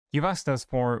You've asked us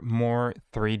for more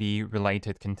 3D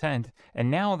related content,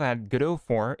 and now that Godot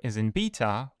 4 is in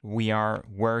beta, we are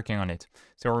working on it.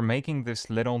 So we're making this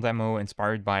little demo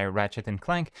inspired by Ratchet and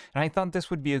Clank, and I thought this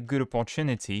would be a good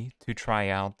opportunity to try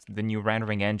out the new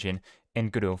rendering engine in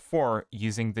Godot 4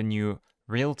 using the new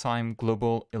real-time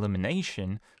global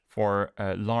illumination for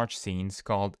large scenes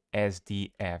called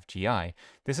SDFGI.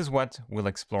 This is what we'll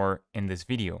explore in this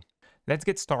video. Let's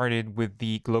get started with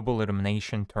the global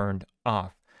illumination turned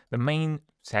off. The main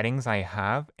settings I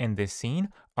have in this scene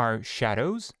are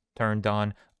shadows turned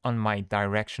on my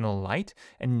directional light,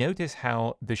 and notice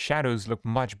how the shadows look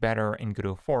much better in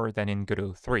Godot 4 than in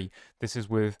Godot 3. This is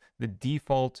with the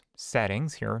default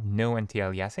settings here, no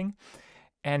anti-aliasing.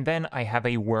 And then I have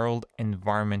a world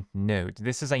environment node.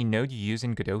 This is a node you use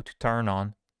in Godot to turn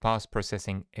on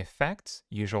post-processing effects,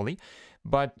 usually.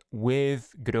 But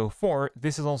with Godot 4,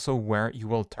 this is also where you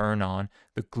will turn on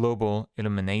the global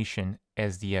illumination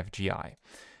SDFGI.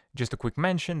 Just a quick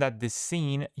mention that this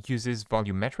scene uses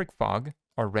volumetric fog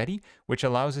already, which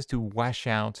allows us to wash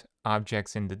out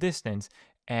objects in the distance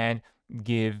and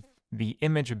give the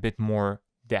image a bit more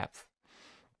depth.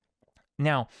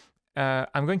 Now,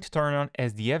 I'm going to turn on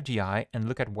SDFGI and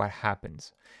look at what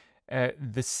happens.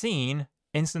 The scene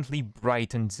instantly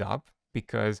brightens up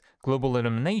because global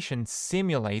illumination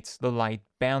simulates the light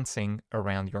bouncing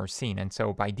around your scene. And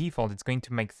so by default, it's going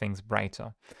to make things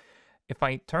brighter. If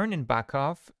I turn it back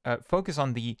off, focus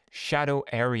on the shadow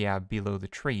area below the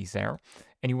trees there,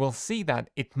 and you will see that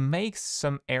it makes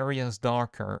some areas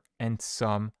darker and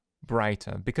some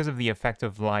brighter because of the effect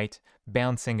of light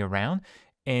bouncing around.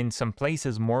 In some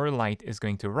places, more light is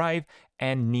going to arrive,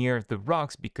 and near the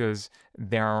rocks, because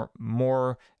there are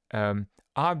more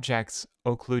objects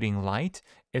occluding light,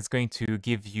 it's going to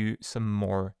give you some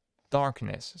more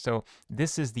darkness. So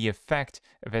this is the effect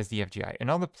of SDFGI.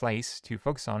 Another place to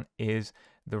focus on is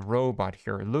the robot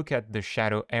here. Look at the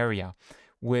shadow area.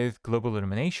 With global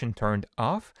illumination turned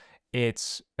off,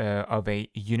 it's of a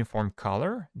uniform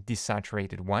color,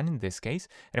 desaturated one in this case.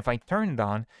 And if I turn it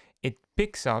on, it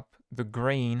picks up the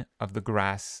grain of the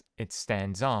grass it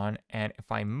stands on. And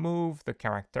if I move the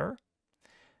character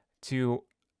to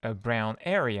a brown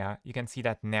area, you can see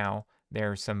that now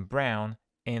there's some brown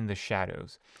in the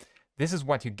shadows. This is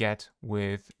what you get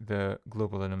with the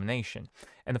global illumination.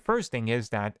 And the first thing is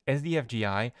that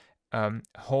SDFGI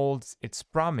holds its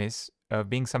promise of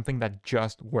being something that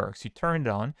just works. You turn it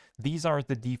on, these are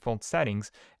the default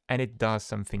settings, and it does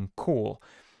something cool.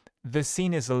 The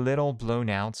scene is a little blown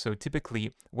out, so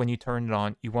typically when you turn it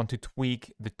on, you want to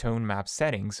tweak the tone map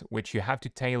settings, which you have to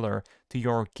tailor to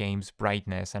your game's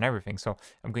brightness and everything. So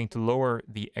I'm going to lower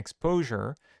the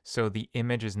exposure so the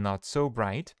image is not so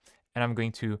bright, and I'm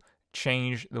going to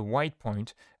change the white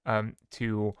point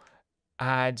to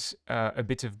add a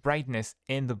bit of brightness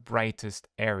in the brightest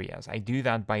areas. I do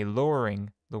that by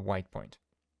lowering the white point.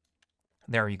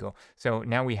 There you go. So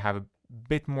now we have a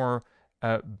bit more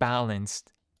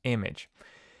balanced image.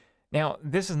 Now,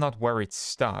 this is not where it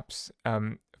stops.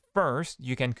 First,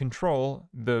 you can control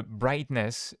the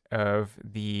brightness of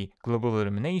the global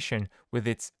illumination with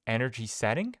its energy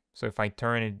setting. So if I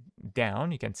turn it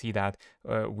down, you can see that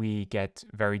we get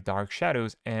very dark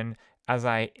shadows. And as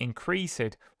I increase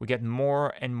it, we get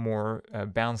more and more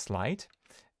bounce light.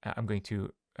 I'm going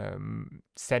to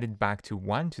set it back to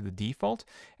 1 to the default.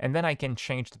 And then I can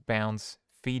change the bounce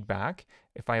feedback.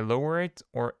 If I lower it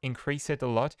or increase it a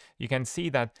lot, you can see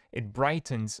that it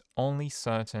brightens only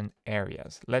certain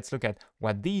areas. Let's look at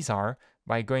what these are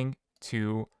by going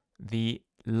to the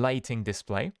lighting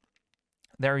display.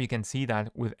 There you can see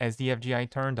that with SDFGI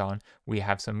turned on, we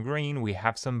have some green, we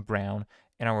have some brown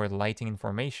in our lighting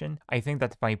information. I think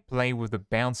that if I play with the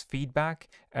bounce feedback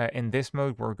in this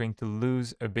mode, we're going to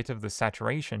lose a bit of the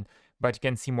saturation, but you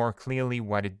can see more clearly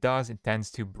what it does. It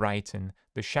tends to brighten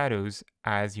the shadows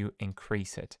as you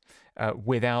increase it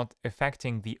without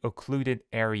affecting the occluded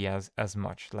areas as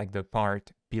much, like the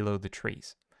part below the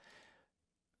trees.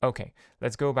 Okay,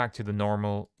 let's go back to the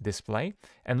normal display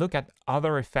and look at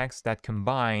other effects that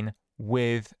combine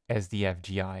with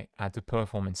SDFGI at the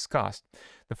performance cost.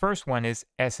 The first one is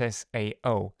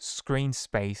SSAO, Screen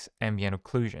Space Ambient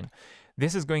Occlusion.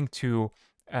 This is going to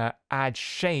add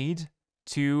shade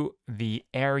to the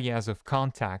areas of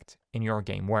contact in your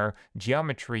game where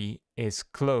geometry is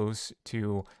close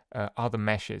to other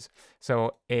meshes.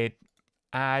 So it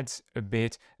adds a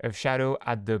bit of shadow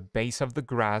at the base of the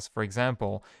grass, for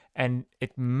example, and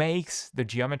it makes the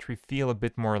geometry feel a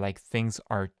bit more like things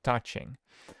are touching.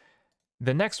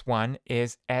 The next one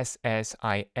is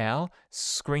SSIL,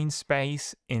 Screen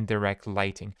Space Indirect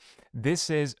Lighting. This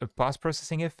is a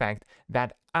post-processing effect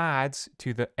that adds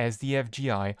to the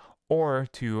SDFGI or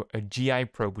to a GI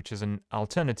probe, which is an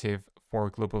alternative for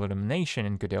global illumination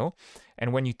in Godot.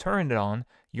 And when you turn it on,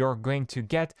 you're going to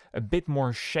get a bit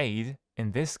more shade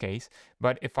in this case.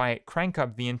 But if I crank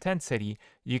up the intensity,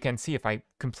 you can see if I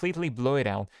completely blow it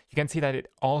out, you can see that it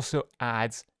also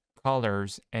adds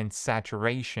colors and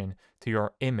saturation to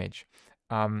your image.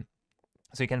 So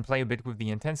you can play a bit with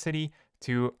the intensity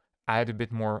to add a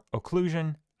bit more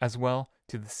occlusion as well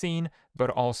to the scene, but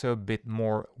also a bit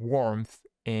more warmth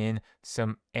in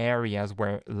some areas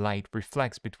where light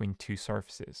reflects between two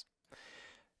surfaces.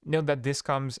 Note that this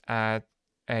comes at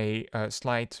a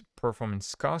slight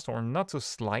performance cost, or not so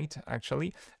slight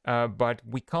actually, but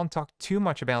we can't talk too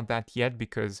much about that yet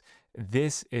because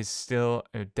this is still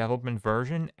a development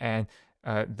version and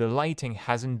the lighting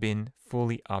hasn't been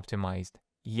fully optimized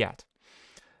yet.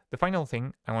 The final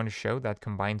thing I want to show that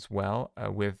combines well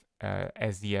with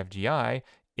SDFGI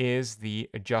is the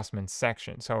adjustment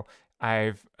section. So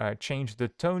I've changed the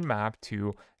tone map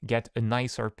to get a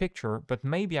nicer picture, but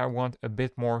maybe I want a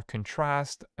bit more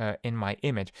contrast in my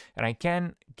image. And I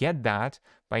can get that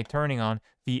by turning on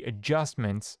the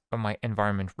adjustments of my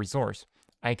environment resource.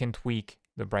 I can tweak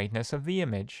the brightness of the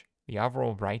image, the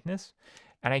overall brightness,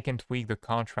 and I can tweak the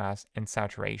contrast and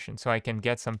saturation. So I can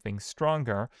get something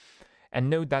stronger. And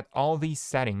note that all these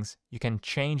settings, you can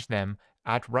change them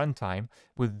at runtime.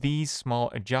 With these small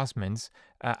adjustments,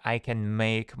 I can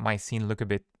make my scene look a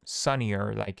bit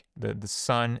sunnier, like the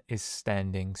sun is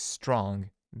standing strong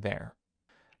there.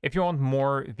 If you want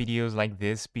more videos like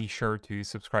this, be sure to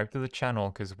subscribe to the channel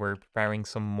because we're preparing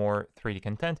some more 3D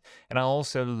content. And I'll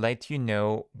also let you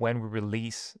know when we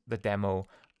release the demo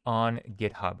on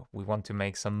GitHub. We want to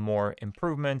make some more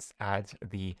improvements, add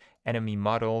the enemy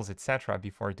models, etc.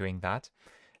 before doing that.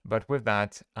 But with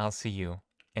that, I'll see you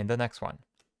in the next one.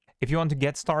 If you want to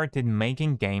get started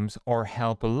making games or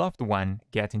help a loved one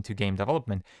get into game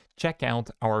development, check out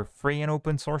our free and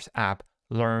open source app,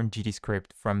 Learn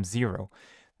GDScript from Zero.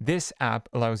 This app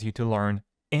allows you to learn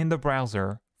in the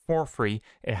browser for free.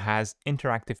 It has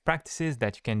interactive practices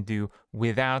that you can do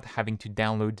without having to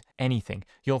download anything.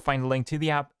 You'll find a link to the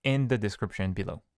app in the description below.